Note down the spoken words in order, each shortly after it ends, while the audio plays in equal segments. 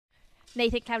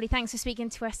Nathan Cowley, thanks for speaking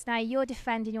to us now. You're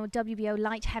defending your WBO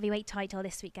Light Heavyweight title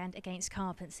this weekend against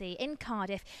Karpency in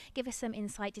Cardiff. Give us some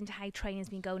insight into how training's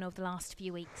been going over the last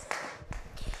few weeks.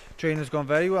 Training's gone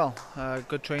very well.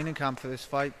 Good training camp for this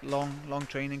fight. Long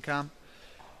training camp.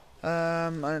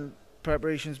 And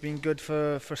preparation's been good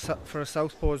for a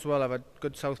southpaw as well. I've had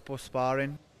good southpaw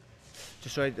sparring.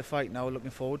 Just ready to fight now.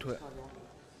 Looking forward to it.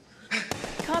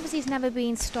 Karpency's never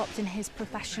been stopped in his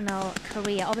professional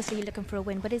career. Obviously you're looking for a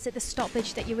win, but is it the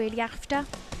stoppage that you're really after?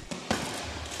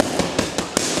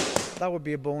 That would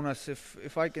be a bonus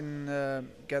if I can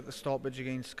get the stoppage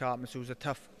against Karpency, who's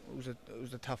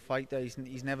a tough fighter.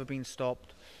 He's never been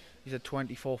stopped. He's had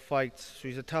 24 fights, so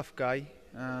he's a tough guy,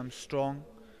 strong,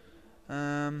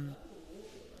 and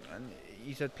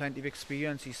he's had plenty of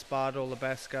experience. He's sparred all the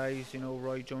best guys, you know,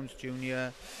 Roy Jones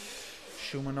Jr.,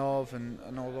 Shumanov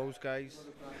and all those guys,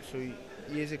 so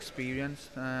he is experienced.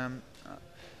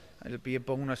 It'll be a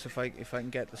bonus if I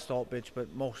can get the stoppage,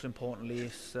 but most importantly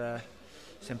it's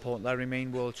important that I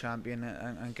remain world champion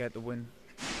and get the win.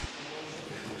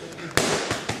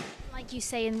 Like you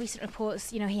say in recent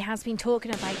reports, you know, he has been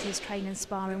talking about his training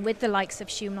sparring with the likes of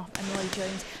Shumanov and Roy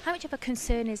Jones. How much of a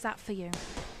concern is that for you?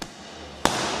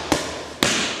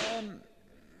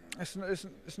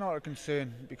 It's not a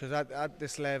concern, because at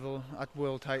this level, at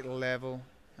world title level,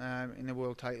 in a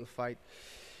world title fight,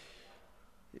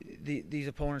 these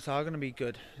opponents are going to be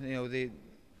good. You know, they're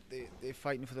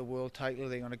fighting for the world title.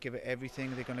 They're going to give it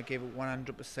everything. They're going to give it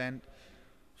 100%.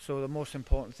 So the most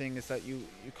important thing is that you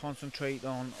concentrate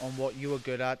on what you are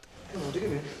good at,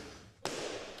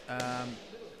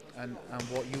 and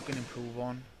what you can improve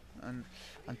on, and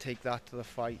take that to the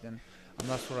fight. And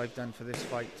that's what I've done for this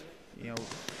fight. You know,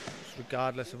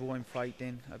 regardless of who I'm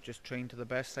fighting, I've just trained to the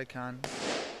best I can,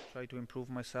 try to improve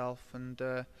myself, and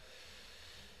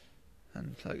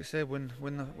like I said, win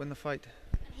the fight.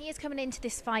 He is coming into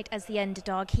this fight as the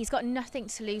underdog. He's got nothing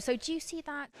to lose. So do you see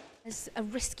that as a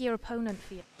riskier opponent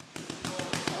for you?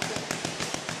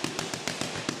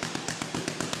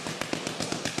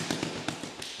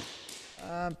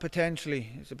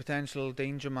 Potentially, it's a potential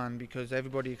danger man, because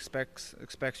everybody expects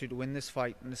you to win this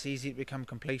fight, and it's easy to become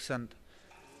complacent.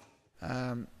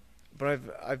 But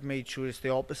I've made sure it's the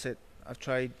opposite. I've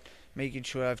tried making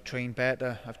sure I've trained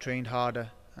better, I've trained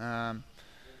harder,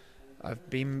 I've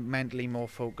been mentally more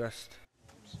focused.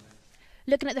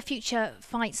 Looking at the future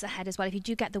fights ahead as well, if you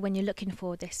do get the win you're looking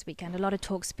for this weekend, a lot of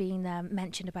talk's been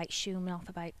mentioned about Shumanov,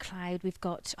 about Cloud. We've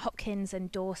got Hopkins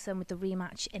and Dawson with the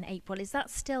rematch in April. Is that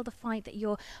still the fight that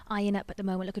you're eyeing up at the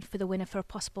moment, looking for the winner for a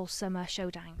possible summer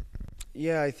showdown?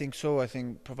 Yeah, I think so. I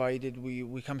think provided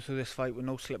we come through this fight with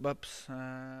no slip-ups,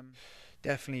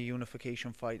 definitely a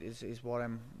unification fight is what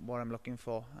I'm looking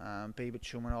for. Babit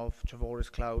Shumanov,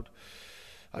 Trevoris Cloud.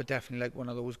 I'd definitely like one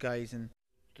of those guys, and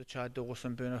the Chad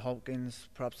Dawson, Bernard Hopkins,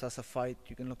 perhaps that's a fight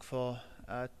you can look for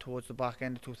towards the back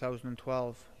end of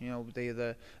 2012. You know, they're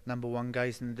the #1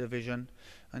 guys in the division,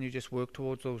 and you just work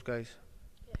towards those guys.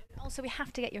 Also, we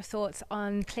have to get your thoughts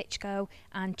on Klitschko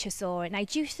and Chisora. Now,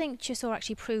 do you think Chisora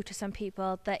actually proved to some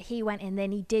people that he went in there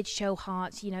and he did show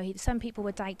heart? You know, some people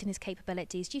were doubting his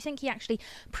capabilities. Do you think he actually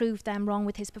proved them wrong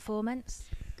with his performance?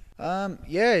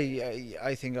 Yeah,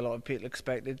 I think a lot of people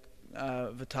expected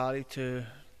Vitali to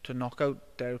knock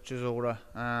out Derek Chisora.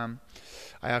 I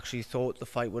actually thought the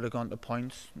fight would have gone to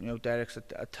points. You know, Derek's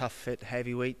a tough, fit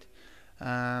heavyweight.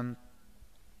 You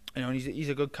know, he's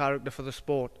a good character for the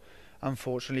sport.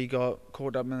 Unfortunately, he got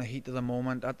caught up in the heat of the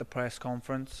moment at the press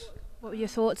conference. What were your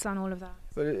thoughts on all of that?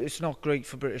 But it's not great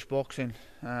for British boxing.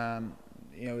 You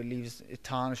know, it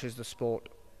tarnishes the sport.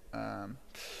 You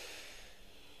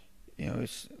know,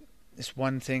 it's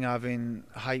one thing having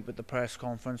hype at the press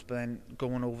conference, but then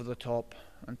going over the top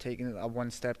and taking it one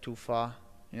step too far.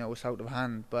 You know, it's out of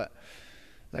hand. But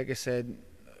like I said,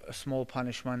 a small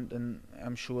punishment, and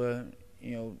I'm sure,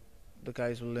 you know, the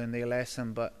guys will learn their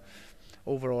lesson. But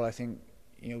overall, I think,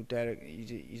 you know, Derek,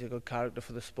 he's a good character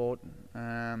for the sport. You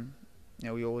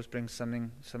know, he always brings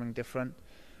something different,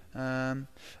 and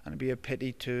it'd be a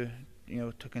pity to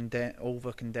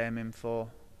over condemn him for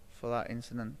that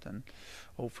incident. And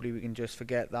hopefully we can just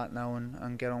forget that now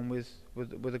and get on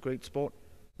with a great sport.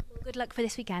 Well, good luck for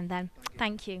this weekend then.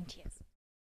 Thank you. Cheers.